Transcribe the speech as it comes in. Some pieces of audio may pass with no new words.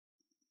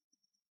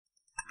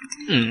老哥，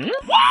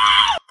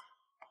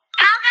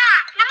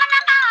能不能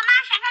帮我妈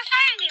选个生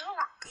日礼物？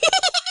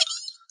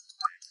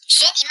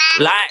选你妈。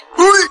来，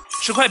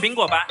吃块苹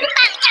果吧。爸，你干嘛？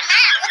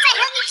我在和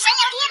女神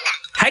聊天呢。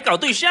还搞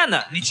对象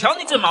呢？你瞧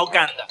你这毛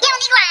干的。要你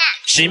管啊！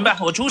行吧，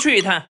我出去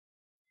一趟。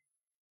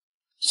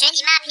选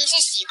你妈平时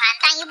喜欢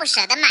但又不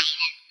舍得买的。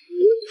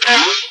哎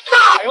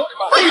呦我的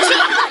妈！爸，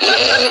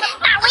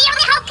我要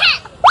你好看。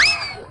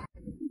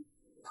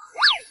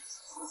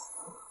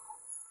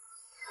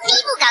第一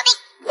步搞定。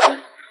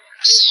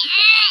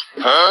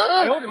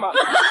哎呦我的妈 OK，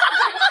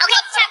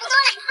 差不多了。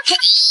再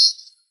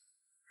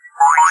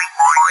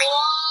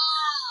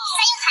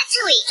用毯子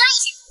伪装一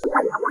下。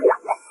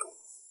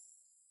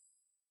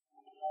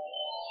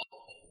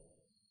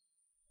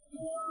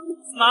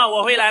四毛，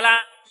我回来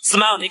啦。四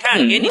毛，你看，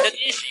给你的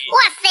惊喜。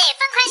哇塞，分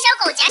款小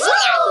狗夹心粮。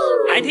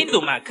还听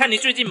懂吗？看你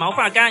最近毛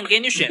发干，给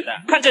你选的。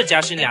看这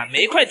夹心粮，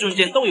每一块中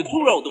间都有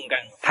兔肉冻干，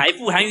还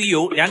富含鱼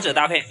油，两者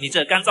搭配，你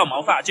这干燥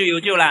毛发就有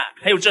救啦。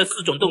还有这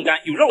4种冻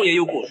干，有肉也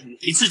有果蔬，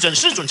一次整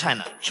4种菜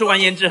呢。吃完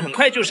颜值很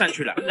快就上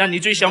去了，让你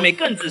追小美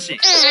更自信。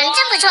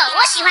真不错，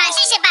我喜欢，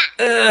谢谢爸。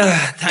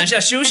躺下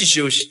休息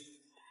休息。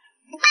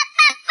爸，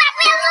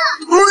不要做。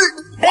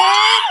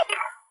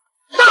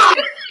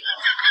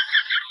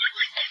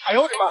哎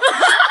呦我的妈！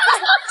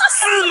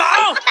四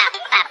毛，爸，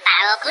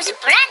我不是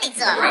不让你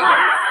做吗？你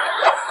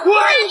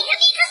可立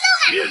刻走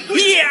啊！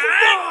呀！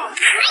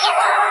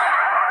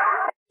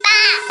爸，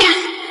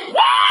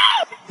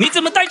你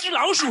怎么带只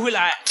老鼠回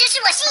来？这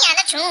是我新养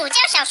的宠物，叫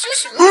小叔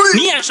叔。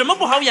你养什么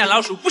不好，养老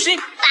鼠不行。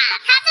爸，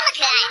它这么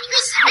可爱，你会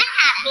喜欢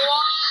它的。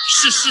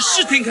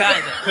是挺可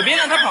爱的，可别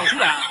让它跑出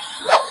来啊！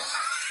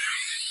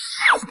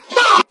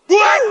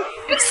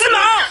四毛，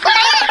我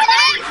来了，怎么了？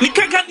你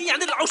看看你养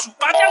的老鼠，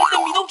把家里的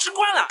米都吃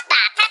光了。爸，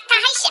它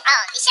还小，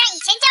你像以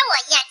前教我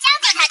一样教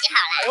教它就好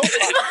了。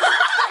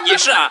也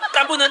是啊，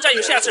但不能再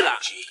有下次了。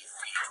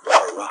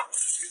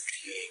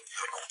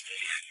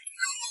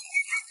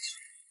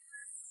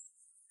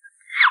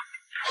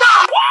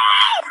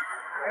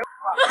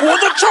我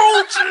的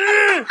抽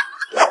纸！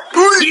当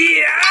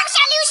下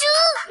溜叔，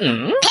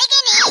赔给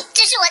你，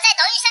这是我在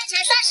抖音商城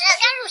双12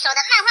刚入手的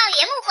漫画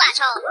原木挂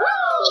抽。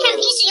你看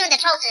平时用的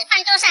抽纸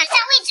放桌上占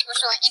位置不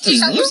说，一只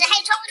手有时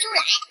还抽不出来。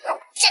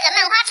这个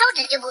漫画抽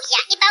纸就不一样，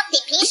一包顶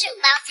平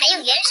15包，采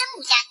用原生木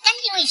浆，干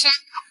净卫生，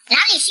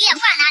哪里需要挂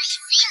哪里，随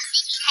用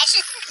随取，还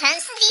是4层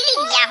4D 立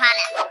体压花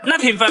呢。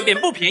那挺方便，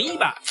不便宜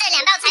吧？这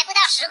2包才不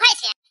到10块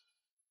钱。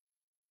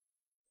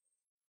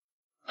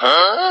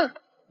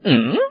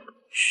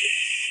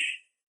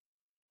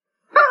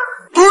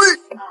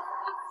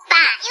爸，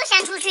又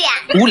想出去啊？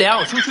无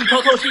聊，出去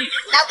透透气。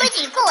老规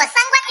矩，过我3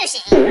关就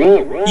行。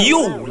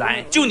又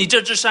来，就你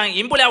这智商，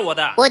赢不了我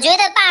的。我觉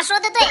得爸说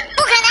的对，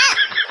不可能，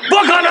不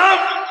可能，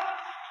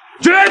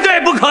绝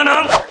对不可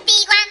能！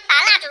第一关，把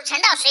蜡烛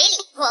沉到水里，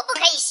火不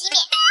可以熄灭。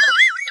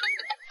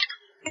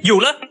有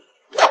了。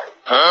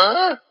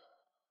哼，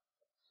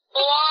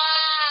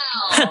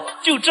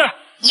就这儿。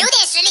有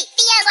点实力。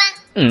第2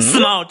关，四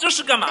毛，这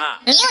是干嘛？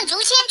你用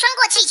竹签穿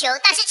过气球，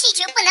但是气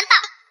球不能爆。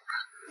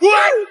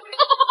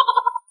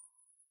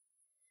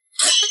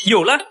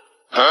有了。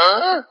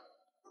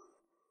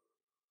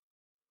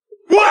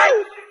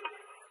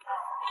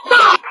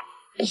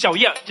小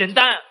样，简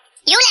单。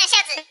有2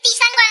下子。第3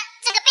关，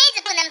这个杯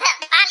子不能碰，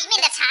把里面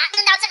的茶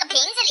弄到这个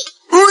瓶子里。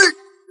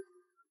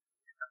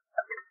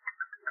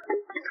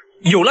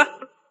有了。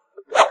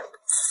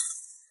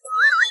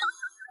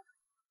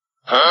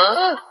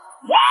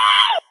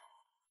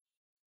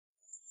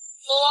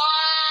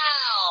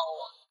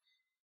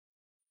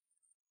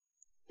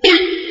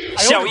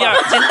小样，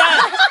简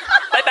单。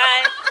拜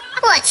拜。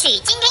我去，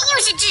今天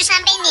又是智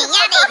商被碾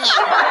压的一天。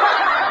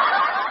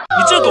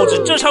你这狗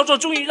子，这操作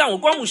终于让我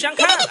刮目相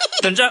看。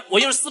等着，我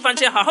用私房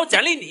钱好好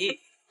奖励你。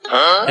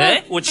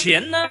哎，我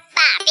钱呢？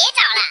爸，别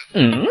找了。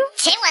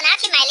钱我拿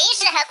去买零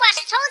食和挂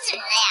饰抽纸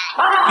了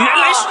呀。原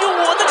来是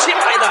用我的钱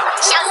买的。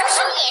小叔叔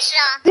也是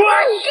哦。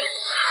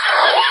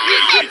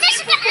爸，这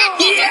是干嘛？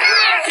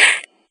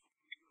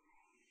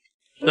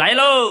来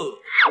喽！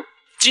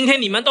今天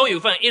你们都有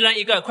份，一人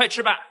一个，快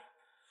吃吧。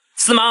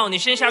四毛，你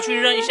先下去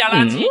扔一下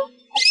垃圾。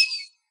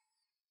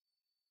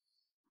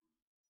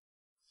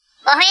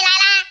我回来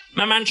啦。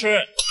慢慢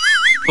吃，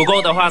不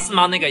够的话，四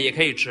毛那个也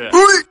可以吃。那是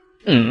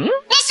我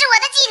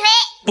的鸡腿。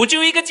不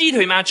就一个鸡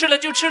腿吗？吃了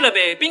就吃了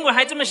呗。宾馆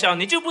还这么小，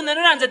你就不能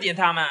让着点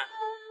它吗？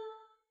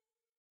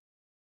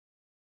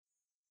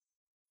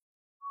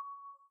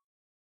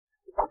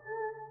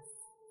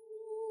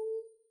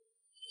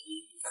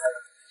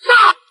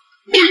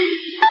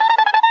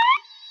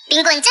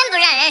冰棍真不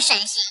让人省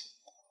心。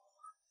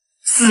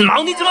四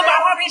毛，你怎么把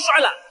花瓶摔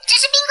了？这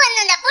是冰棍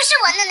弄的，不是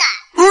我弄的。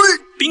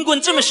冰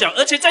棍这么小，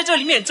而且在这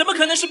里面，怎么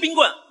可能是冰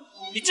棍？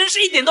你真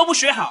是一点都不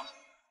学好。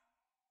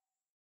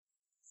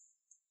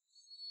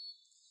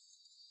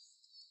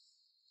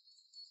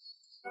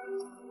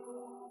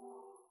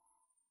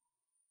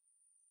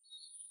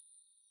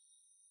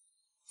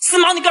四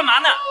毛，你干嘛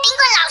呢？冰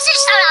棍老是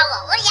骚扰我，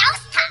我咬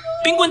死他。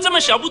冰棍这么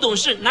小不懂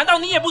事，难道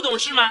你也不懂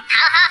事吗？好，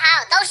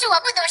都是我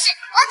不懂事，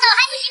我走还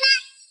不行吗？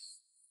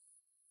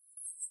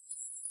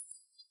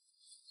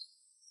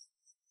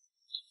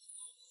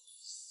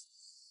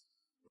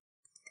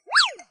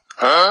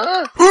爸，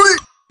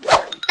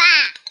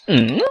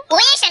我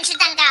也想吃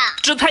蛋糕。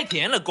这太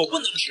甜了，狗不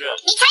能吃。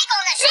你才狗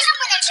呢，谁说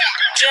不能吃？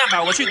这样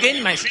吧，我去给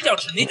你买水饺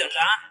吃，你等着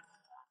啊。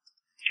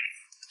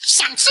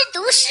想吃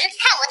独食，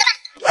看我的吧。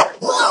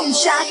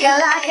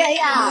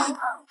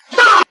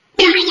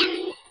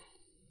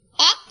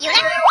哎，有了。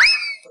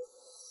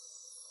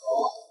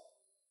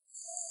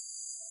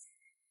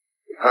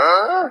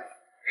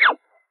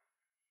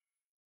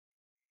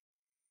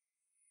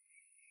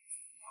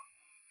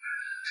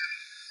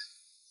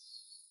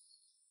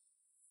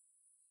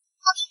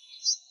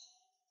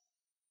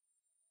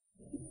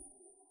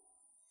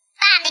爸，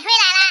你回来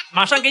啦！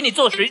马上给你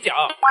做水饺，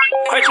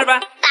快吃吧。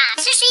爸，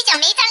吃水饺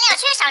没蘸料，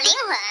缺少灵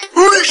魂。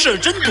事儿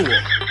真多。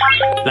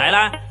来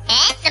啦！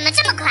哎，怎么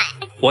这么快？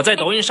我在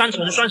抖音商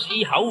城双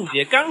11毫无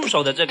节刚入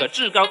手的这个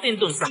至高电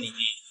炖3里鸡，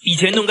以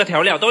前弄个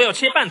调料都要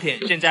切半天，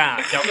现在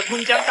啊，搅个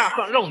葱姜大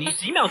蒜肉泥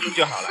几秒钟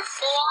就好了。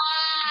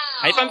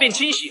还方便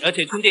清洗，而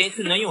且充电一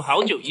次能用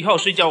好久，以后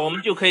水饺我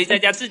们就可以在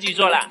家自己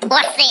做了。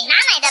哇塞，哪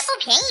买的？不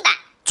便宜吧？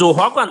左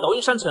滑逛抖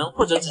音商城，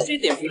或者直接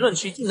点评论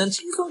区就能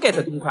轻松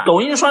get 同款。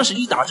抖音双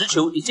11打直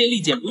球，一键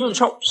立减不用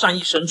抽，上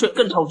1神券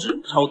更超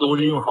值，超多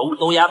日用好物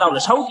都压到了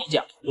超低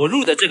价。我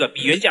入的这个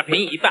比原价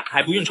便宜1半，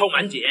还不用抽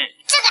满减。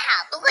这个好，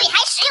不贵还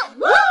实用。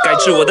该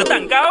吃我的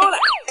蛋糕了。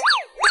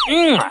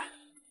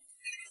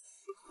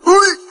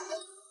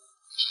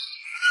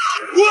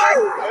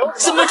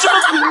怎么这么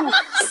苦？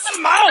四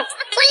毛，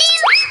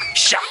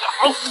小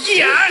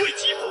眼。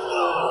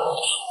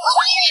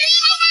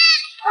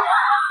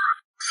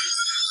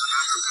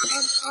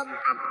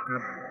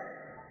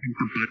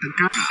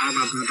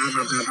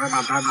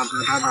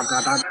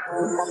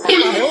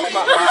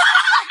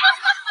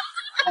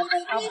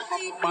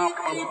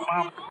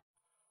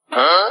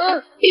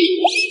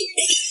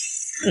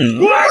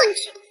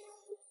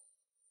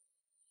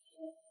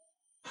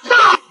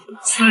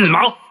四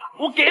毛，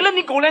我给了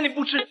你狗粮你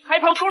不吃，还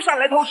跑桌上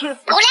来偷吃。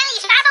狗粮里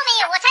啥都没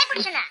有，我才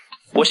不吃呢。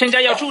我现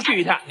在要出去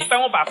一趟，你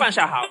帮我把饭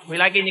下好，回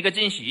来给你个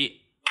惊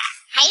喜。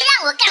还让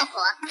我干活，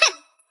哼！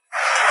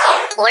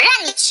我让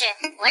你吃，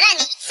我让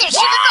你一次吃个够。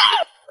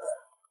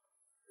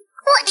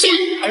我去！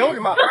哎呦我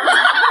的妈！这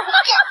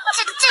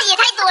也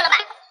太多了吧！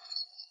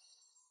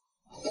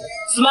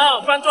四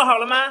毛，饭做好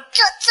了吗？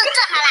做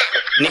好了。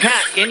你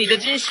看，给你的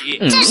惊喜。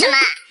这是什么？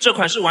这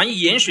款是网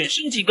易严选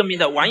升级更名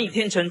的网易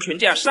天成全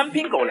价3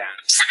拼狗粮。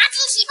啥惊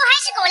喜？不还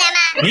是狗粮吗？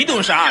你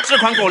懂啥？这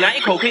款狗粮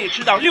一口可以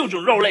吃到6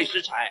种肉类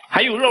食材，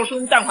还有肉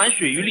松、蛋黄、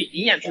鳕鱼粒，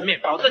营养全面，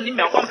保证你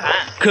秒光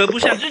盘。可不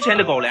像之前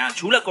的狗粮，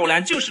除了狗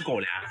粮就是狗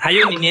粮。还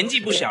有你年纪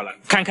不小了，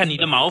看看你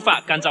的毛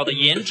发，干燥的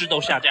颜值都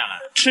下降了。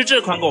吃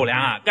这款狗粮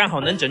啊，刚好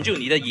能拯救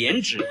你的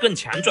颜值，更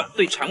强壮，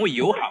对肠胃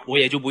友好，我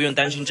也就不用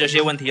担心这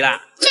些问题啦。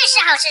确实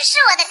好吃，是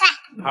我的菜。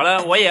好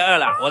了，我也饿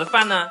了，我的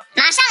饭呢？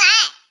马上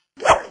来。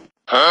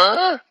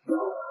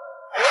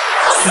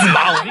四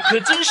毛，你可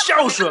真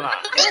孝顺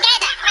啊！应该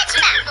的，快吃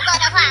吧，不够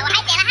的话我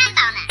还点了汉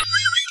堡呢。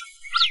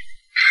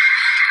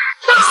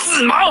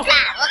四毛，爸，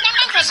我刚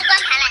刚可是光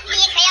盘了，你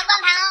也可要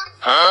光盘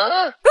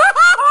哦。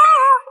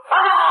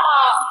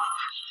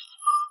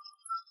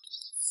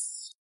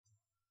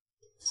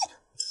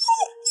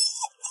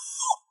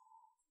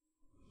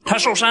他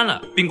受伤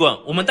了，冰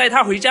棍，我们带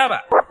他回家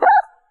吧。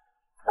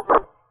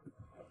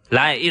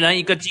来，一人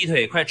一个鸡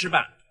腿，快吃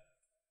吧。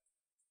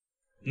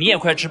你也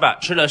快吃吧，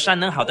吃了伤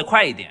能好得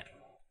快一点。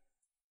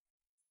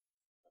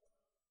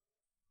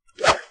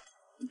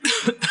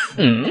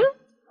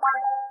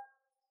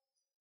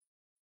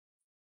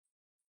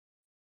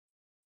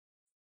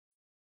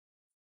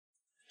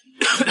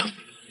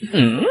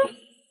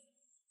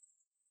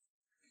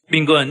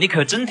冰棍，你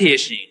可真贴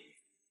心。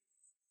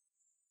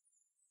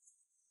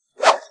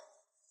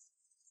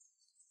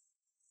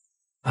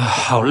啊，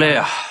好累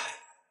啊，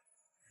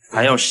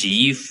还要洗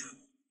衣服。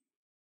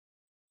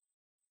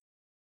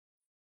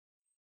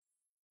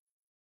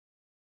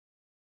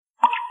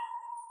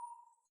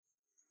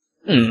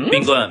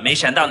冰棍，没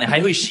想到你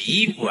还会洗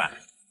衣服啊！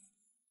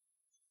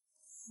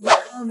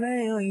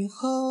没有以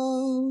后，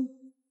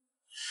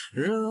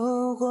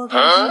如果平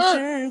行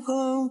时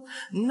空，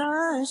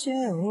那些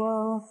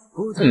我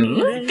不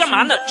曾干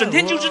嘛呢？整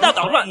天就知道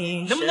捣乱，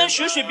能不能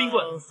学学冰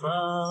棍？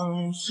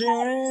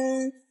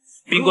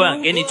冰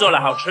棍，给你做了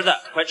好吃的，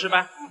快吃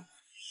吧。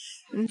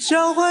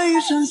交换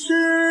一生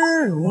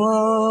是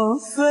我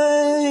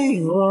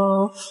非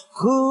我，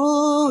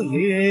苦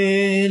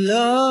与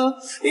乐，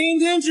阴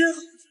天之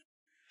后。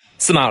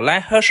四毛，来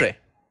喝水，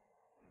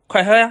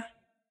快喝呀！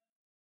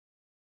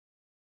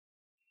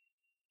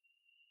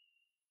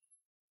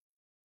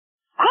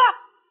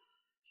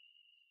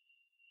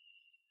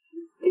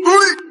你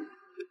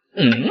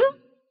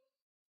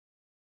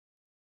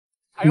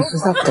知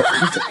道狗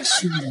是怎么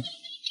训的吗？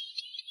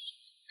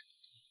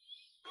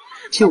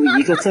就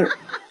一个字儿，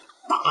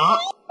打。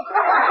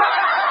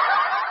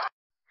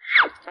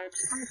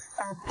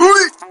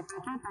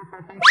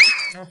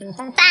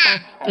爸，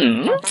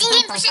今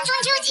天不是中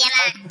秋节吗？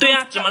对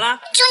呀，怎么了？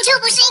中秋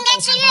不是应该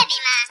吃月饼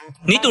吗？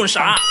你懂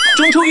啥？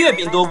中秋月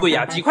饼多贵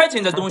呀，几块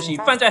钱的东西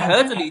放在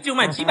盒子里就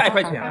卖几百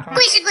块钱了。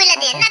贵是贵了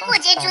点，那过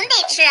节准得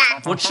吃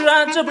啊。我吃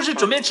啊，这不是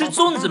准备吃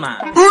粽子吗？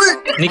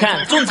你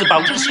看，粽子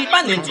保质期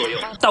半年左右，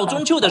到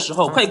中秋的时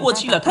候快过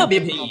期了，特别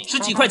便宜，10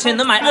几块钱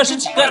能买20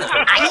几个呢。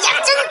哎呀，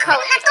真抠！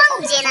那端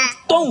午节呢？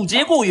端午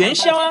节过元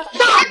宵啊。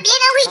那别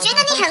人会觉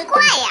得你很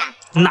怪呀。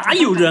哪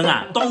有人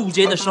啊？端午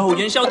节的时候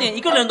元宵店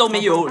一个人都没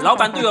有，老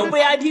板对我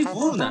VIP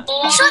服务呢。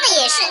说的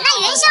也是，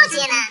那元宵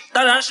节呢？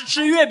当然是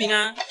吃月饼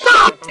啊。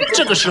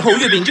这个时候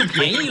月饼就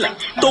便宜了，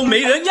都没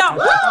人要。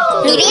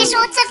你别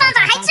说，这方法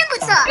还真不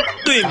错。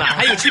对嘛，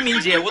还有清明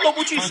节我都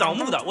不去扫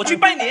墓的，我去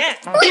拜年。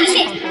我也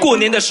去。过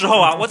年的时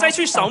候啊，我再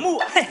去扫墓。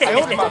嘿嘿嘿。这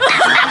有点过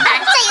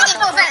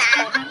分了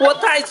啊！我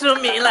太聪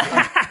明了。爸，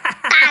过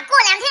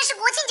2天是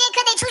国庆节，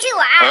可得出去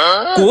玩。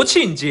国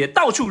庆节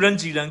到处人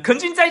挤人，肯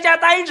定在家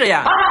待着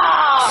呀。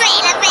废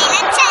了，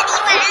这里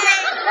玩了。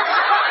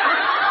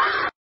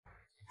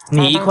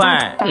你1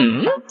块，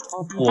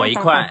我1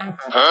块，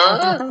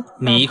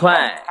你1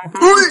块，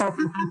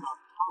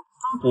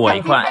我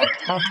1块，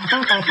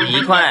你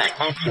1块，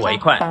我1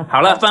块。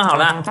好了，分好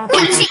了。我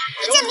去，你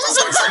这明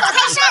显欺我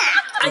太甚啊！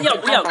按要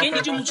不要给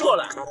你就不错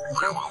了。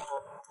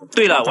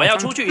对了，我要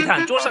出去一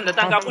趟，桌上的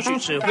蛋糕不许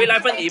吃，回来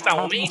分你一半，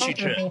我们一起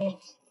吃。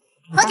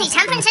火腿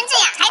肠分成这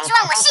样，还指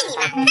望我是你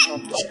吗？哼！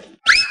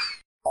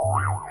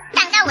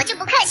蛋糕我就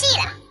不客气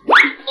了。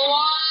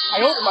哎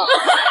呦我的妈！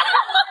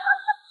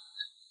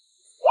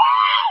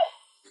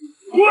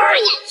哎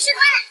呀，吃光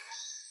了！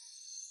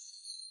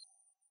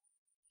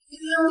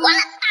完了，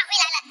爸回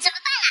来了，怎么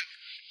办啊？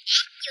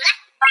有了，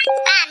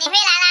爸，你回来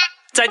啦？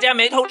在家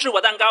没偷吃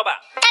我蛋糕吧？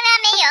当然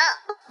没有，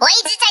我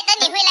一直在等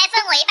你回来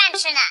分我一半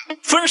吃呢。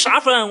分啥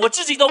分？我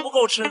自己都不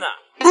够吃呢。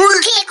铁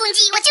公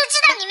鸡，我就知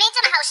道你没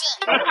这么好心。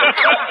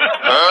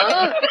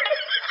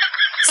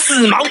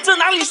4毛，这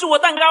哪里是我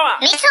蛋糕啊？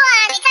没错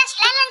啊，你站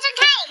起来认真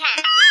看一看。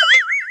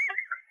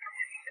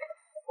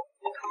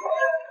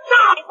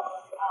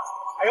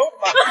哎呦我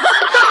的妈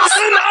！4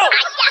毛！哎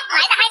呀，买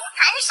的还是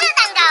韩式蛋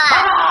糕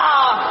啊！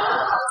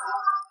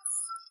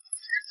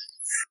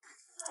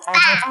爸，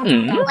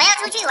我要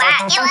出去玩，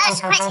给我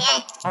20块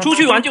钱。出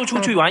去玩就出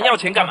去玩，要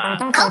钱干嘛？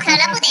口渴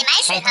了不得买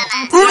水喝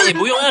吗？那也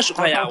不用20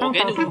块呀，我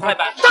给你5块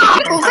吧。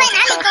5块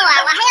哪里够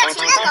啊？我还要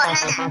请热狗喝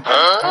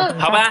呢。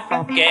好吧，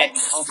给。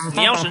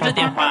你要省着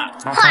点花。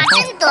话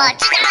真多，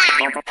知道啦。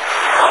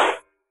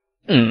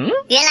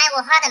原来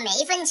我花的每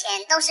一分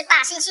钱都是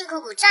爸辛辛苦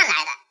苦赚来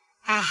的。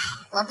唉，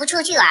我不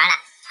出去玩了，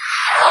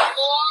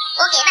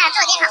我给爸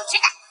做点好吃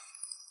的。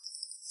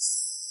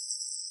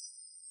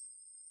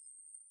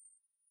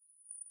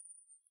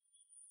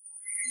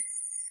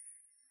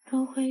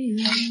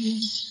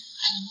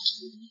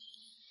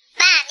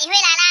爸，你回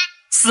来啦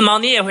？4毛，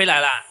你也回来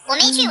啦？我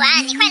没去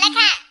玩，你快来看。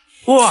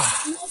哇，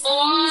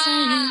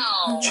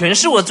全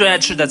是我最爱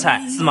吃的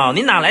菜。4毛，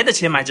你哪来的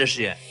钱买这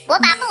些？我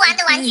把不玩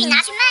的玩具拿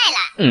去卖了。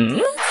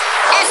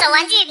二手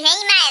玩具便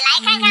宜卖，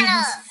来看看喽。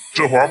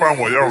这滑板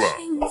我要了。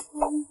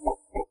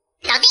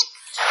搞定。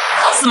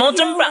4毛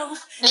真棒。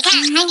你看，还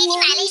给你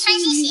买了一双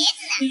新鞋子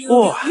呢。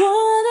哇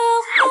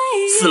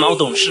，4毛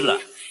懂事了。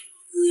不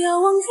要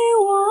忘记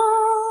我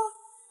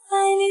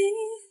爱你。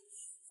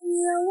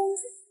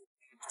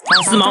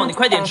4毛，你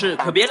快点吃，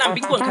可别让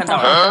冰棍看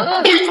到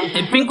了。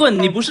冰棍，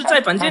你不是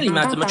在房间里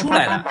吗？怎么出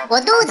来了？我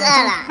肚子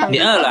饿了。你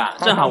饿了？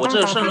正好我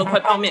这剩了块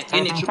泡面，给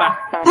你吃吧。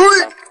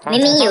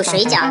明明有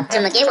水饺，怎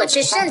么给我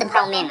吃剩的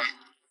泡面啊？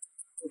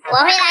我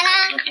回来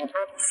啦。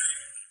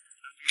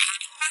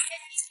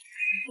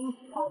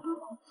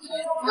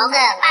毛哥，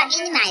爸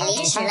给你买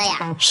零食了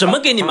呀？什么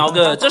给你毛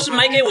哥？这是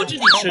买给我自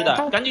己吃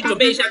的，赶紧准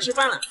备一下吃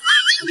饭了。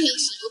真偏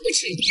心，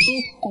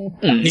我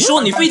不吃。你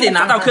说你非得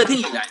拿到客厅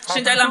里来，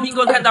现在让冰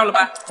棍看到了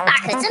吧？爸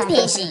可真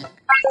偏心。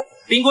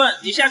冰棍，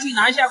你下去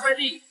拿一下快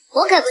递。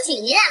我可不去，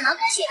你让毛哥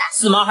去吧。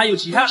 4毛还有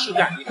其他事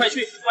干，你快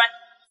去，乖。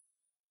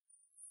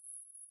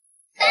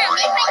爸，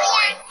没快递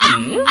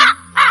呀？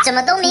怎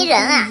么都没人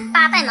啊？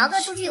爸带毛哥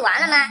出去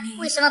玩了吗？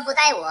为什么不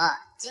带我？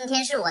今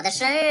天是我的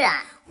生日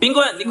啊！冰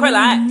棍，你快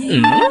来！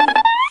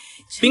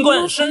冰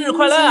棍，生日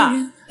快乐啊！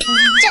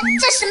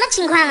这什么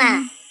情况啊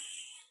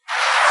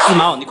？4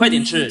毛，你快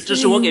点吃，这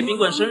是我给冰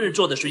棍生日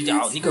做的水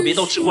饺，你可别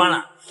都吃光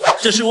了。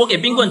这是我给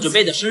冰棍准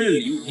备的生日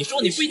礼物，你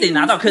说你非得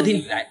拿到客厅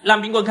里来，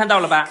让冰棍看到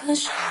了吧？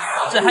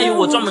这还有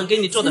我专门给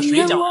你做的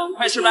水饺，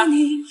快吃吧！真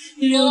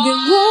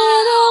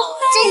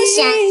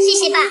香，谢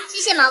谢爸，谢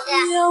谢毛哥。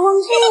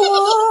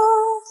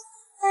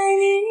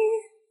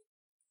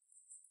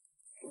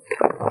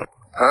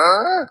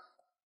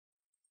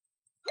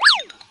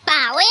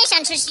爸，我也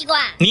想吃西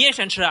瓜。你也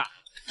想吃啊？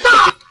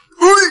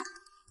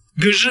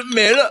可是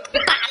没了。爸，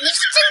你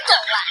是真狗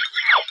啊！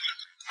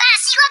爸，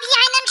西瓜皮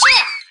还能吃？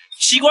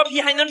西瓜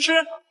皮还能吃？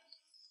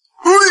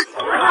又没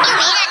让你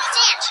这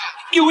样吃。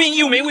又硬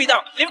又没味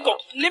道，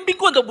连冰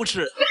棍都不吃。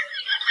待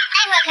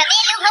会可别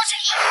流口水。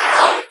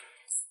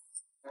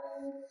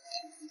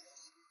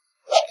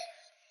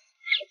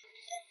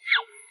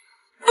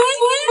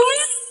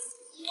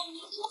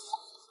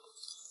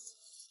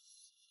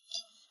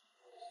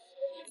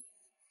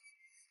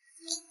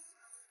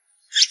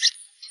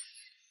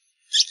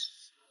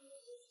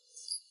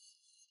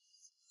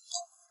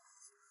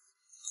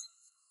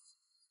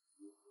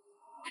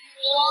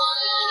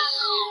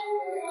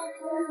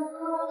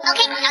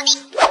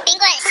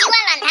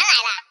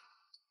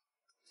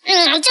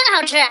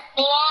好吃。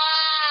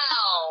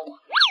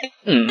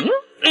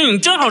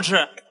真好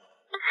吃。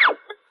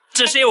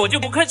这些我就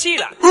不客气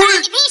了。你凭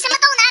什么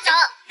都拿走？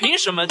凭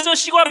什么？这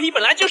西瓜皮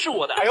本来就是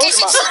我的。只是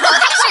气口太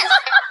盛。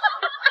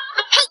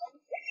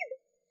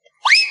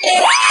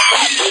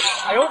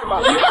哎呦我的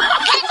妈！看你还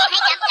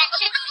敢不敢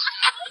吃？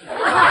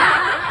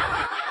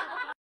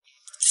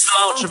四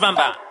毛，吃饭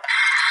吧。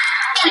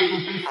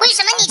为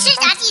什么你吃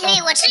炸鸡腿，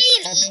我吃玉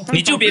米？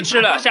你就别吃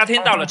了，夏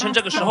天到了，趁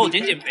这个时候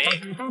减减肥。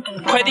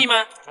快递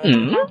吗？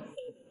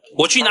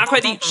我去拿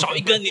快递，少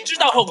一根，你知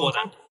道后果的。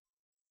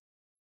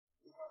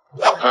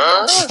这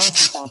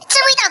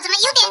味道怎么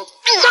有点……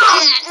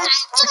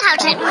真好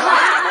吃！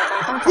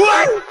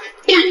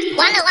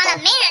完了，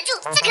没忍住，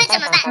这可怎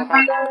么办？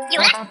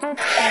有了，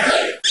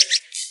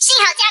幸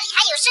好家里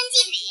还有生鸡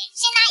腿，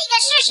先拿一个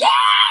试试。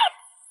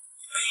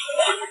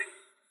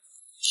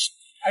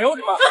哎呦我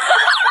的妈！这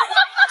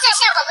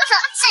效果不错，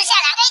剩下2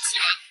个一起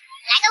来，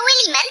来个威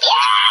力门点。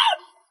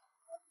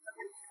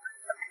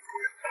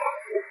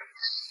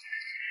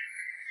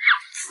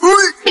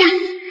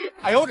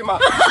哎呦我的妈！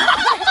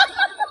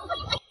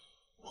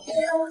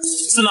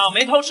四毛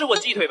没偷吃我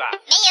鸡腿吧？没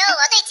有，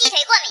我对鸡腿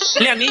过敏。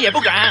谅你也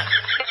不敢。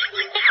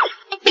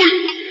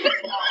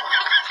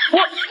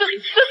哇，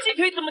这鸡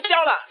腿怎么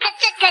焦了？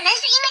这可能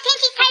是因为天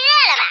气太热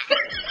了吧？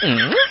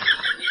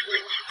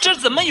这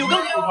怎么有根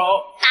骨头？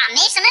没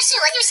什么事，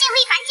我就先回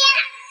房间了。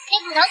那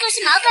骨头就是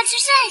毛哥吃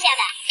剩下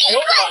的。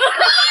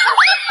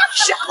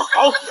下好。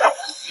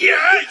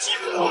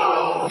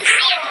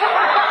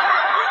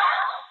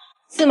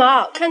四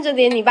毛，看着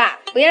点你爸，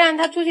不要让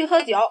他出去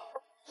喝酒。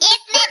Yes,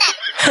 madam。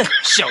哼，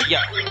小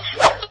样。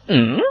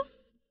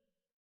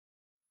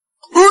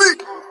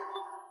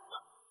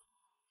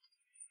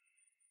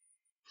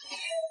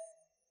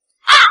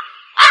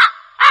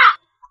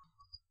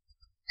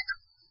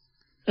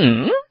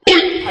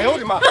哎呦我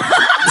的妈！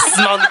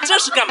四毛，你这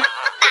是干嘛？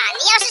爸，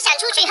你要是想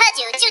出去喝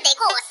酒，就得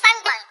过我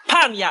3关。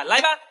怕你呀，来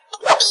吧。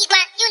第1关，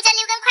用这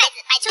6根筷子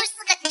摆出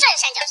4个正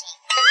三角形。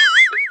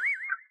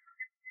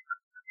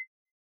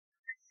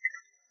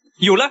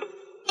有了。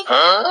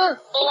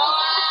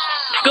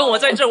跟我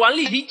在这玩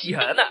立体几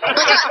何呢。不错，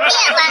第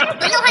2关，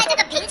不弄坏这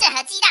个瓶子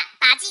和鸡蛋，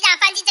把鸡蛋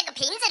放进这个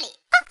瓶子里。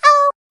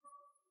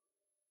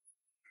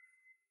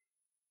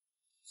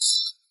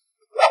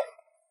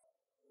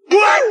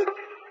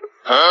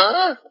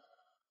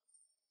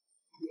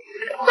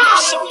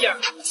小样，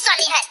算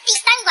厉害！第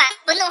3关，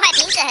不弄坏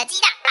瓶子和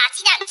鸡蛋，把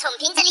鸡蛋从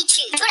瓶子里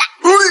取出来。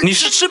你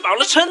是吃饱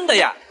了撑的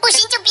呀？不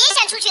行就别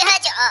想出去喝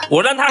酒。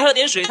我让他喝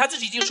点水，他自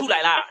己就出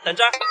来了。等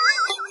着。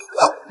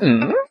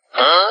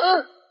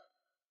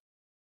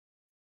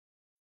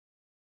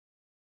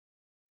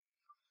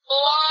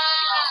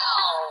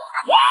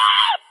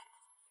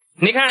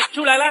你看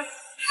出来了，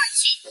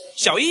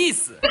小意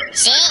思。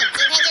行，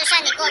今天就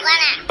算你过关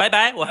了。拜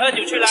拜，我喝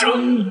酒去了。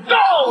正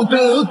道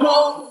的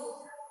光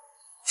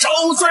照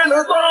在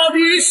了大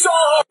地上。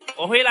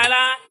我回来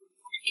啦。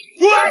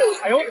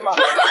哎呦我的妈！爸，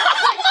外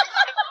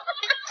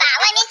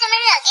面这么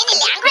热，给你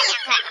凉快凉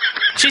快。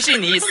谢谢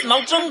你，四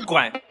毛真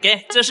乖。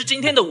给，这是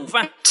今天的午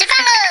饭。吃饭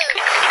喽！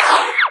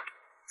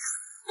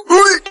我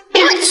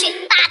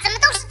去，爸，怎么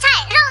都是菜，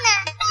肉呢？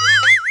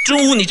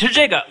中午你吃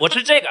这个，我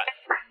吃这个。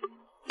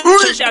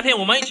趁夏天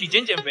我们一起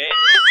减肥。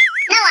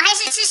那我还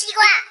是吃西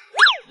瓜。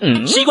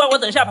西瓜我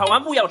等下跑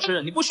完步要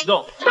吃，你不许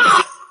动。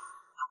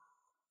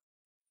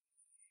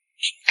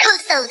抠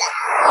搜的，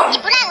你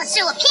不让我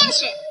吃，我偏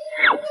吃。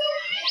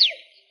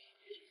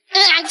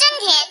真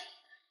甜。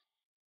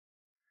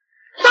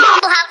不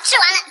好，吃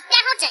完了，然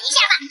后整一下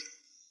吧。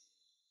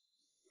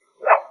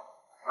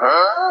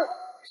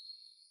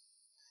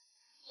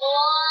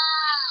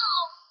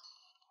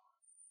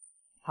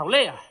好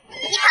累啊！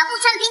你跑步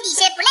穿平底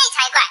鞋不累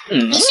才怪。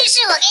你试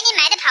试我给你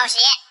买的跑鞋。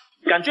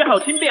感觉好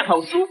轻便，好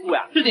舒服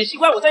呀！这点西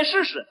瓜我再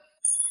试试。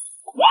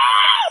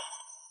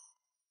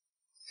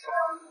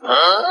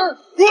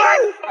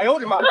哎呦我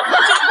的妈！这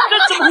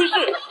怎么回事？哎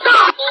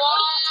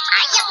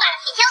呀妈，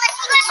你挑的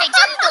西瓜水真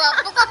多，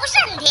不过不是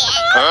很甜。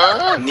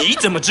你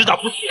怎么知道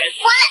不甜？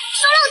完了，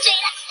说漏嘴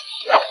了。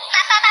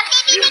爸，别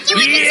给我一个机会。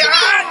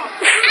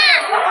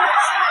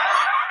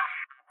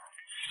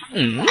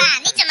爸，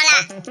你怎么了？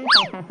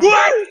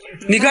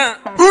你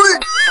看，我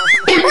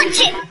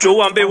去。昨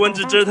晚被蚊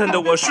子折腾的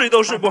我睡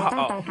都睡不好。爸，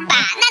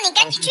那你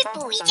赶紧去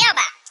补一觉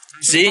吧。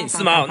行，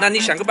四毛，那你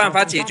想个办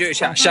法解决一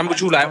下，想不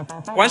出来，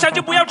晚上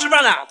就不要吃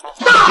饭了。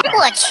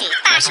我去，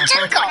爸是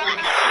真狗啊！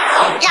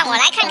让我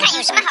来看看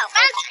有什么好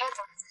方法。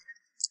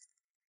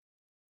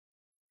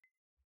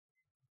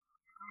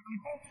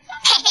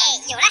嘿嘿，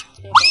有了！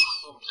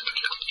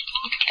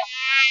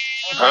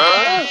爸，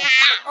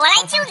我来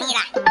救你了。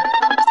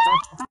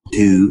2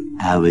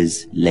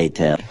 hours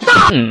later.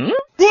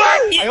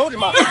 哎呦我的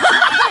妈！这样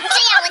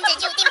蚊子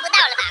就叮不到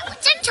了吧？我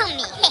真聪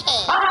明，嘿嘿。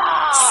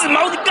四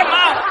毛，你干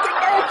嘛？快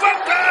把我放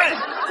开！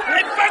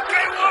快放开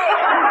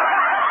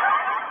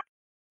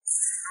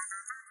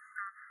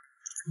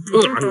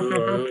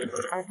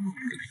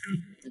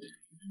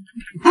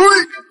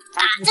爸，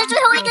这最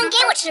后一根给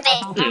我吃呗。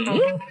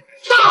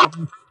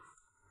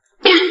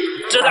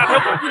这大条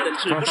狗不能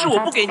吃，不是我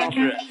不给你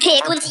吃。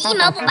铁公鸡一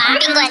毛不拔，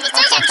宾馆，你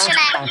真想吃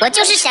吗？我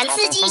就是想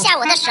刺激一下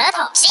我的舌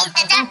头。行，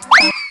等着。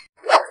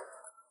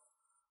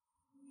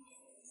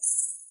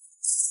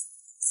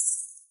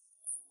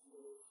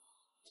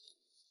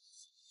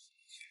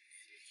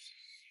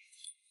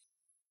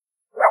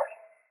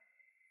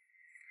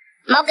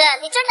毛哥，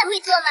你真的会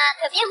做吗？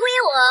可别忽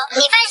悠我。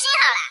你放心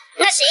好了。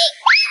那行，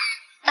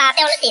拔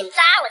掉了点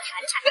渣，我尝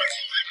尝。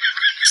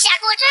下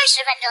锅蒸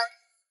10分钟。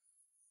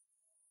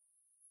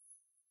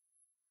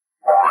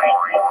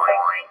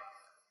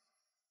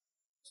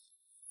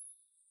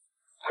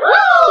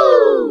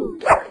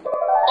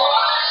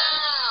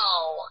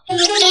宾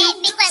馆，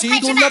快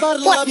吃吧！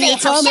哇塞，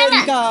好香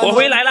啊！我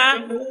回来啦！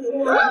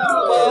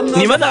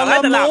你们哪来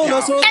的辣条？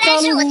当然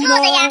是我做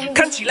的呀！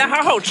看起来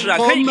好好吃啊，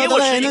可以给我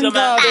吃一个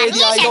吗？爸，你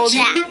也想吃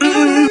啊？给，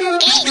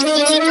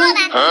你去做吧。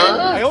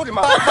哎呦我的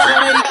妈！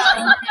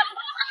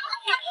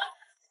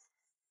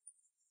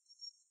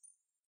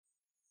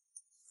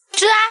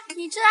吃啊，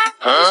你吃啊！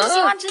你不是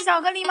喜欢吃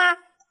巧克力吗？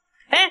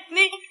哎，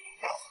你干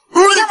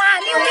嘛？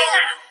你有病啊！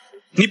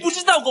你不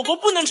知道狗狗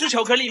不能吃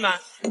巧克力吗？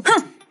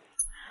哼！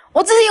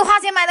我自己花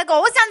钱买的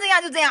狗，我想怎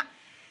样就怎样。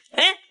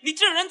哎，你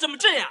这人怎么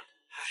这样？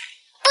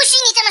不许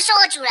你这么说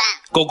我主人。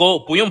狗狗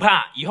不用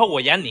怕，以后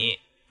我养你。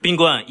冰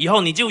棍，以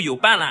后你就有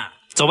伴了。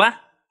走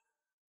吧，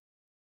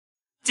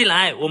进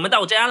来，我们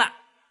到家了。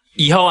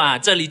以后啊，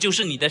这里就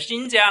是你的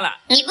新家了。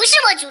你不是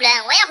我主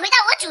人，我要回到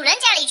我主人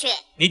家里去。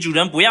你主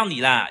人不要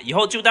你了，以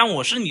后就当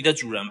我是你的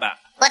主人吧。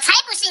我才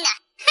不信呢！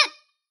哼！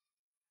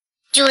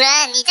主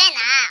人，你在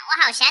哪？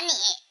我好想你。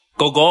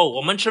狗狗，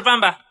我们吃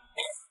饭吧。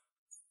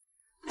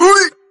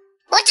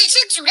我只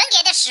吃主人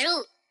给的食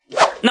物。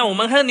那我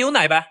们喝牛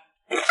奶吧。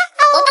我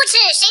不吃，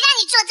谁让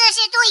你做这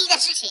些多余的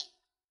事情？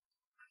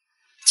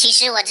其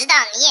实我知道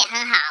你也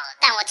很好，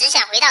但我只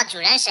想回到主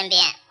人身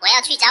边。我要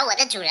去找我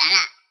的主人了。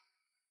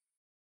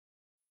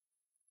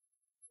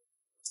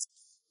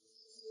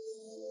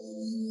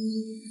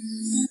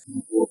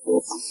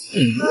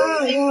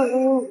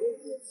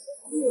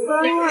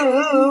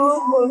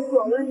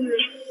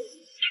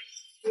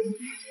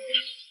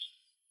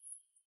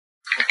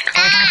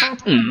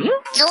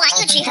昨晚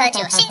又去喝酒，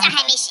现在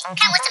还没醒，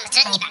看我怎么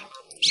整你吧！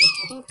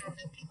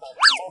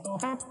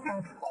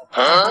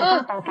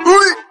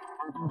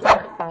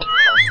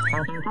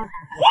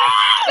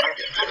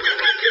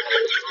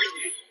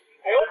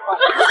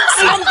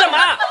四毛，你干嘛？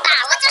爸，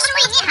我这是为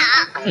你好。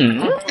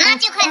妈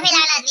就快回来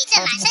了，你这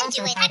满身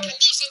酒味，她肯定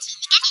生气，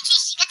你赶紧去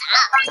洗个澡。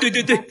对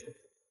对对。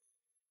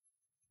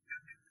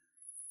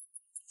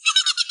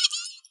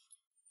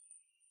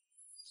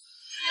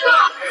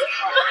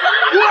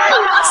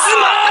四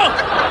毛，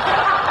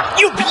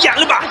又皮痒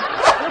了吧？爸，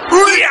你看，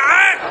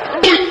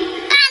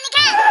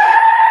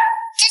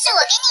这是我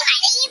给你买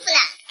的衣服了，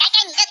改改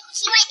你的土气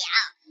外表。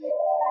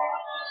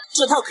这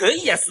套可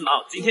以呀，四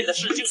毛，今天的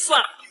事就算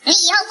了。你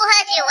以后不喝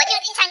酒，我就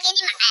经常给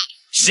你买。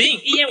行，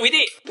一言为定。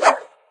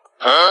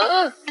爸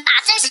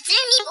真是执迷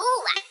不悟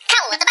啊，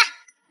看我的吧。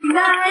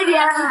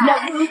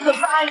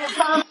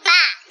爸，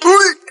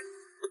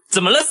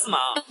怎么了，四毛？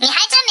你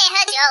还真没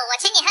喝酒，我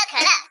请你喝可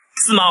乐。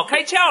四毛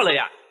开窍了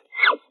呀！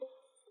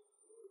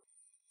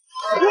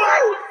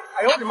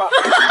哎呦我的妈！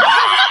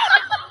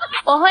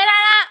我回来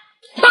啦！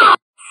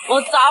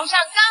我早上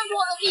刚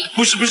拖了地。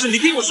不是，你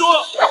听我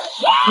说。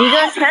你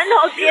跟城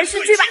头解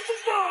释去吧。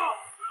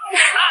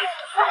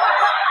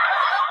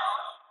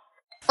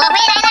我回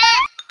来了。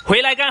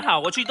回来刚好，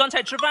我去端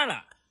菜吃饭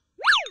了。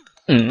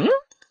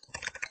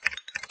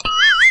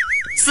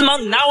四毛，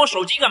你拿我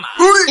手机干嘛？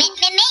没有，我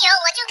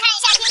就看一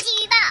下天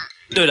气预报。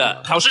对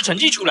了，考试成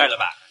绩出来了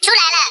吧？出来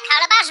了，考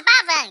了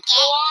88分，给。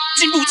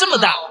进步这么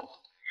大！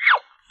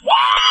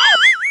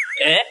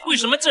哎，为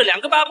什么这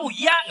2个8不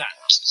一样啊？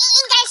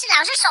应该是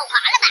老师手滑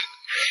了吧？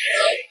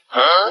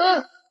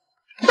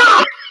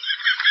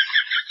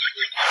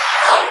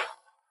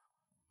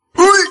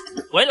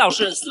喂，老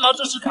师，四毛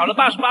这次考了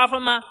88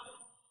分吗？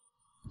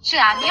是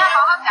啊，你要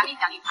好好奖励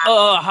奖励他。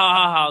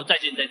好，再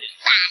见。爸，你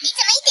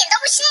怎么一点都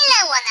不信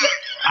任我呢？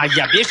哎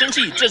呀，别生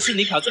气，这次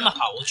你考这么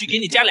好，我去给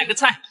你加2个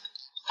菜。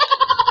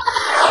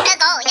二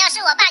狗，要是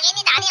我爸给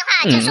你打电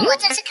话，就说我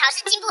这次考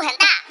试进步很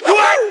大。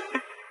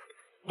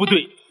不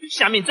对，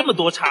下面这么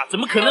多叉，怎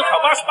么可能考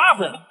88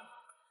分？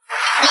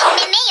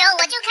没有，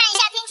我就看一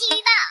下天气预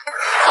报。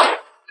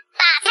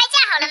爸，菜架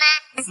好了吗？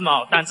四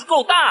毛胆子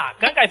够大，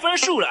敢改分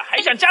数了，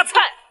还想加菜？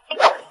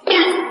爸，你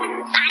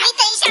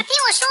等一下，听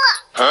我说。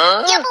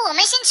要不我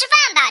们先吃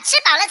饭吧，吃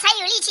饱了才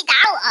有力气打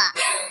我。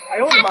哎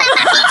呦我的妈！别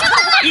冲动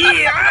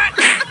了！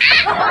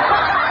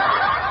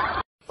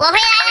我回来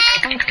了。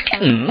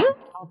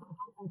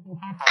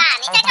爸，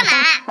你在干嘛？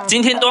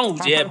今天端午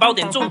节，包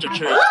点粽子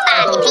吃。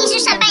爸，你平时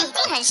上班已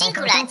经很辛苦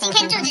了，今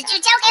天粽子就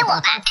交给我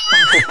吧。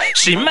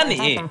行吧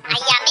你？哎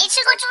呀，没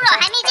吃过猪肉，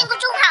还没见过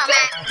猪跑吗？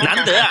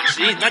难得啊，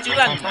行，那就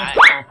让你来。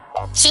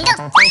行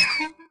动。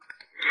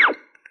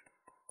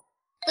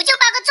不就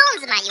包个粽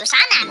子嘛，有啥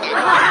难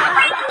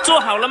的？做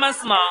好了吗，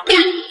四毛？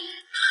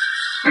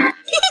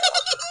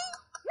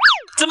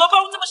怎么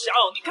包这么小？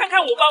你看看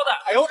我包的。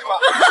哎呦我的妈！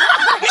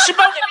你是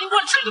包给冰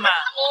棍吃的吗？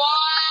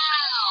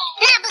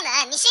那不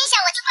能，你嫌小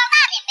我就包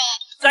大点呗。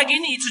再给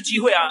你一次机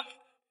会啊！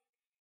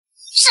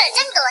事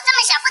真多，这么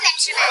小不能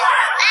吃吗？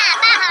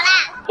爸好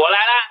啦。我来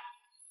啦。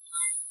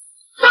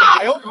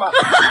哎呦我的妈！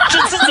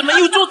这次怎么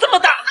又做这么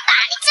大？爸，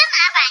你真麻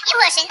烦，一会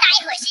儿嫌大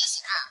一会儿嫌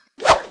小。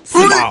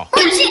四毛，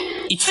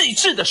一次一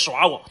次的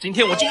耍我，今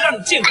天我就让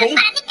你见红。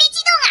爸，你别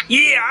激动啊。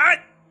耶！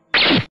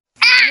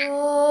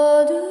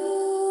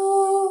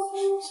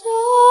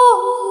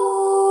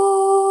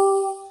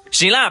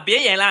行了，别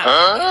演了。哎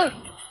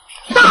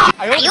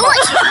哎呦我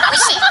去，好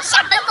险，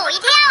吓崩狗一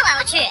跳啊！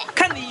我去，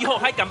看你以后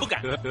还敢不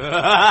敢？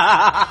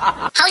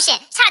好险，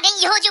差点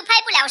以后就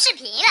拍不了视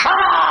频了。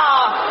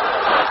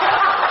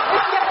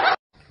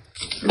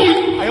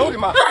哎呦我的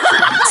妈！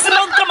四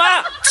毛，你干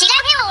嘛？起来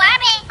陪我玩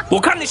呗。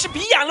我看你是皮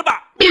痒了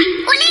吧？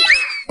我来。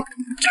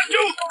站住！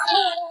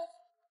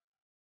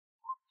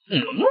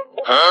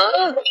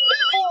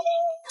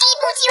第一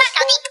步计划搞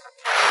定。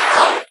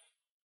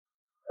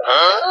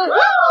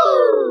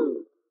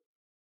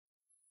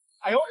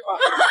哎呦我的妈！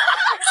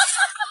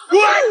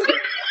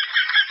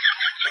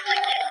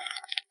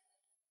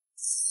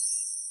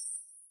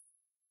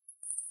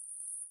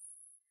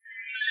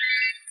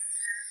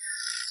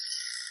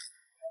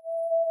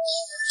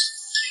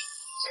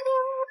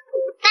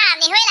爸，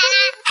你回来啦！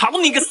好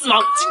你个四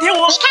毛，今天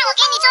我……你看我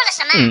给你做了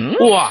什么？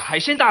哇，海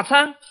鲜大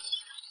餐！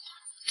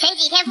前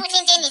几天父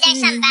亲节你在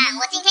上班，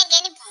我今天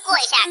给你补过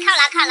一下，犒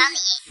劳你。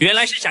原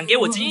来是想给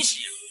我惊喜。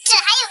这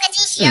还有个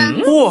惊喜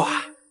哦！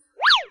哇，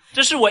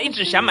这是我一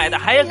直想买的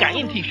海尔感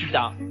应剃须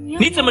刀。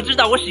你怎么知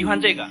道我喜欢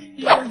这个？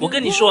我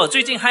跟你说，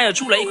最近海尔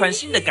出了一款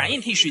新的感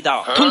应剃须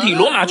刀，通体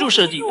罗马柱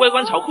设计，外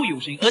观潮酷有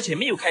型，而且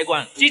没有开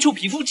关，接触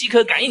皮肤即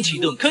可感应启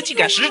动，科技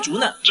感十足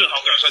呢。正好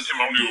赶上天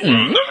猫旅游了，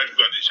那还不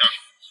赶紧下手？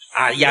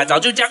哎呀，早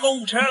就加购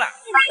物车了。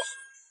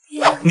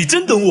你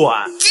真懂我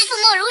啊！知父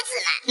莫如子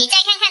嘛，你再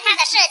看看它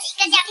的设计，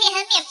更加贴合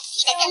面，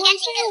剃得更干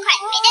净更快，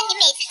免得你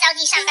每次着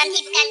急上班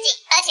剃不干净。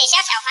而且小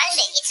小环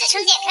水，一次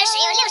充电可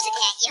使用60天，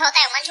以后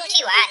带我们出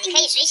去玩，你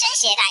可以随身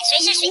携带，随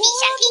时随地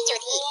想剃就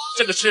剃。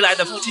这个迟来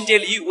的父亲节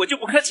礼物我就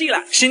不客气了，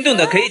心动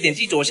的可以点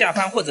击左下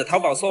方或者淘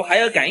宝搜海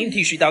尔感应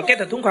剃须刀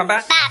get 同款吧。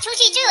爸，出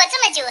去追我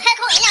这么久，喝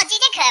口饮料解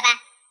解渴吧。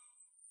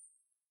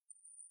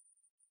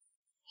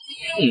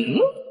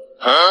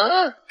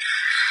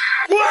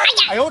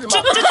哎呦我的妈！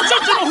这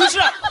怎么回事？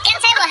刚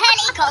才我喝了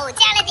一口，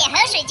加了点河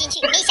水进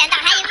去，没想到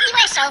还有意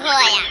外收获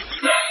呀！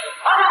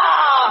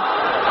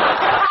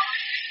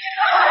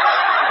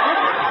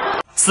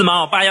四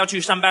毛，爸要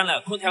去上班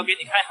了，空调给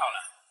你开好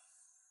了。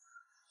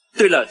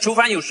对了，厨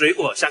房有水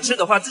果，想吃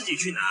的话自己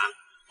去拿。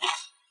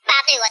爸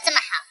对我这么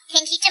好，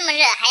天气这么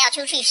热还要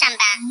出去上班，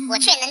我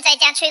却能在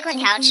家吹空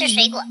调吃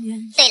水果。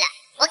对了，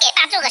我给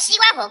爸做个西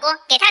瓜火锅，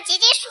给他解暑。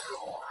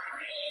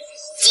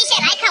接下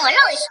来看我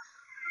露一手。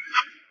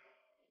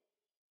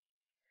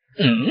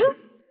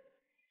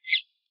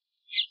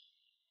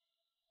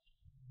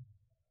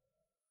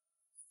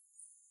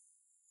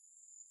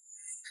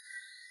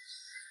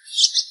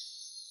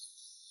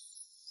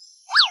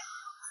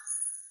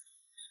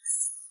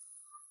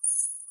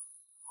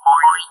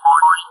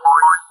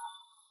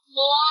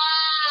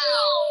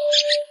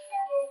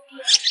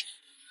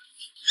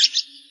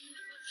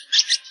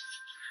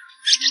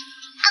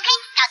OK，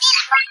 搞定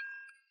了。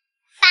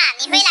爸，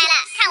你回来了，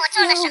看我做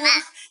了什么？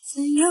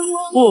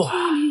哇，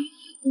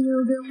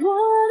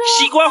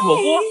西瓜火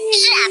锅。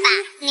是啊，爸，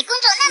你工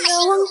作那么辛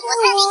苦，我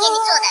特地给你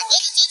做的，给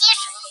你解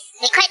暑。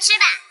你快吃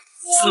吧。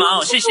四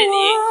毛，谢谢你。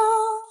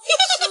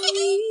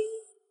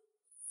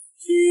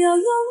只要永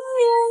远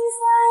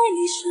在你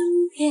身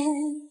边。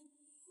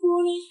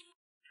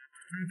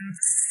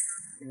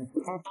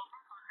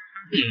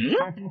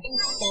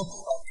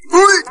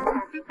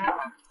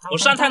我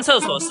上趟厕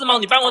所，四毛，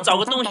你帮我找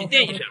个东西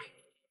垫一下。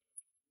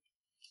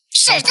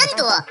事真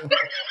多。爸，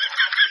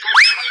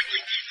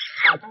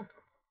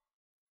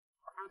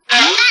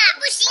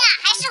不行啊，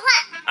还是换。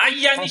哎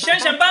呀，你想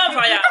想办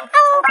法呀。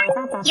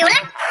有了。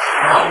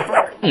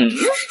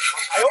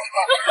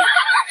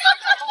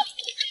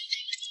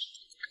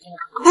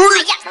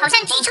哎呀，好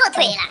像举错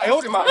腿了。哎呦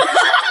我的妈！应该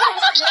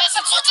是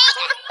举这个。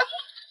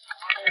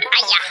哎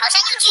呀，好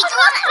像又举多了，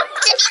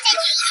这边再举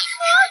一举。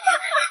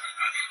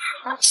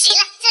行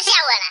了，这下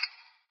稳了。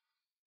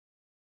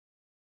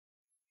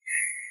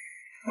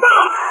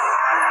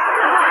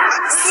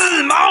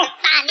四毛，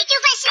爸，你就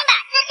放心吧，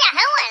这下很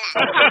稳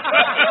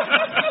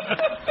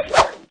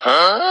了。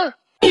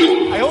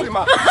哎呦我的妈！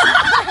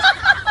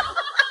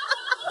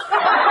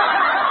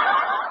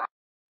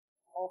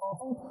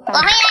我回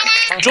来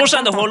啦。桌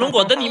上的火龙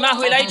果等你妈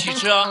回来一起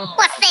吃哦。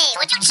哇塞，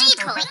我就吃一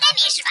口，应该没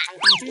事吧？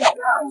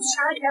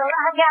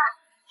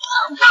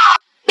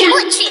我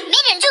去，没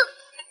忍住。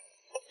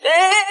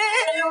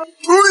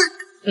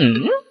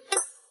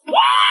不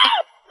好。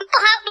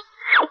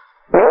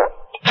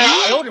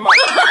哎呦我的妈！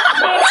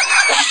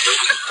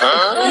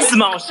四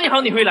毛，幸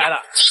好你回来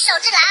了。举手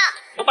之劳。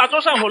我把桌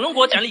上火龙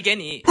果奖励给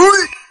你。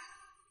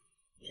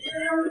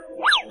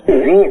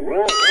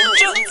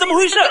这怎么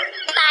回事？爸，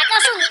告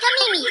诉你个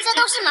秘密，米，这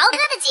都是毛哥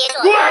的杰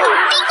作。别管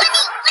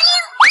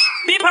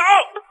你，别跑！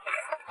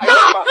哎呦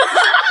我的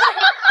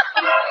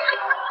妈！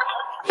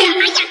哎呀，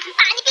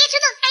爸，你别冲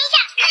动，等一下，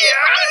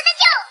我还有得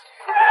救。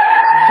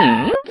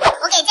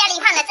我给家里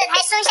换了这台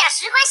松下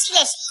时光系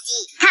列洗衣机，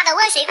它的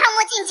温水泡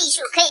沫净技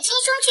术可以轻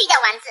松去掉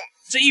蚊子。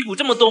这衣服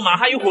这么多毛，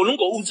还有火龙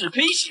果物质，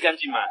可以洗干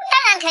净吗？当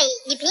然可以，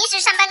你平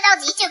时上班着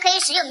急就可以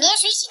使用免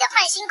水洗的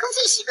换新空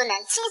气洗功能，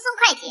轻松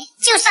快捷。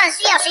就算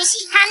需要水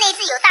洗，它内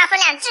置有大分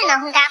量智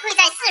能烘干，会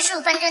在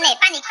45分钟内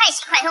帮你快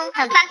洗快烘，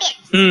很方便。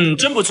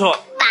真不错。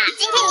爸，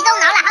今天你都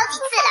挠了好几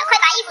次了，快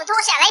把衣服脱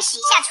下来洗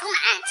一下除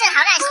螨，正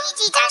好让洗衣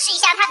机展示一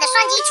下它的双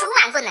击除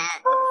螨功能。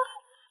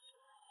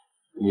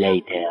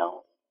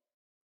Later.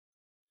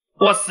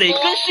 哇塞，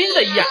跟新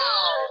的一样，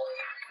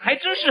还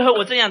真适合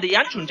我这样的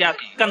养宠家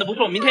庭，干得不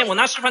错。明天我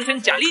拿10番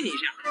钱奖励你一下。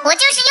我就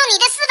是用你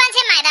的4番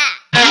钱买的。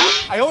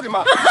哎呦我的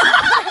妈！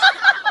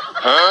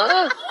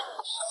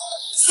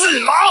四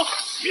毛，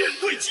面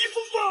对疾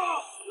风吧！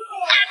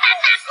爸，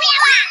不要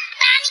啊！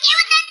爸，你给我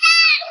等等！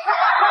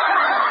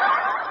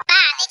爸，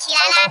你起来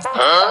啦，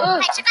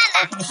快吃饭吧。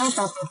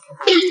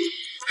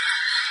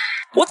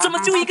我怎么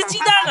就一个鸡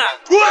蛋啊？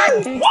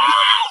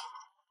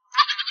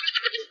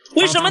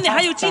为什么你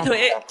还有鸡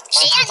腿？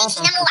谁让你起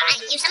那么晚？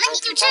有什么你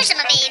就吃什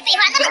么呗，废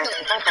话那么多。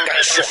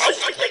该说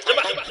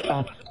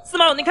好，四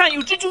毛，你看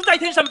有蜘蛛在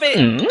天上飞。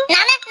哪呢？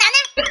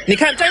你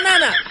看在那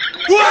呢。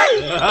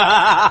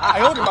哎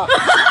呦我的妈！这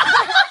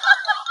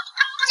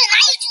哪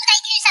有猪在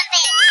天上飞？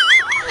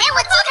哎，我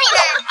鸡腿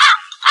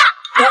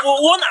呢？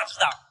我哪知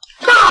道？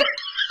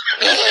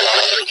说你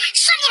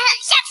狠，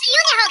下次有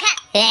点好看。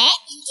哎，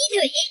你鸡腿。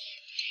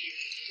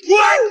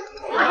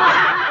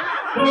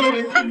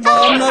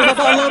Parla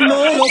parla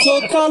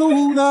sotto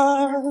luna,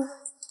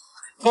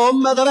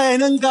 come da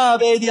bene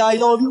capiti I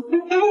love you.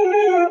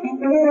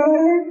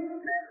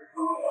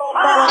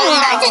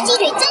 这鸡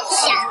腿真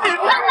香。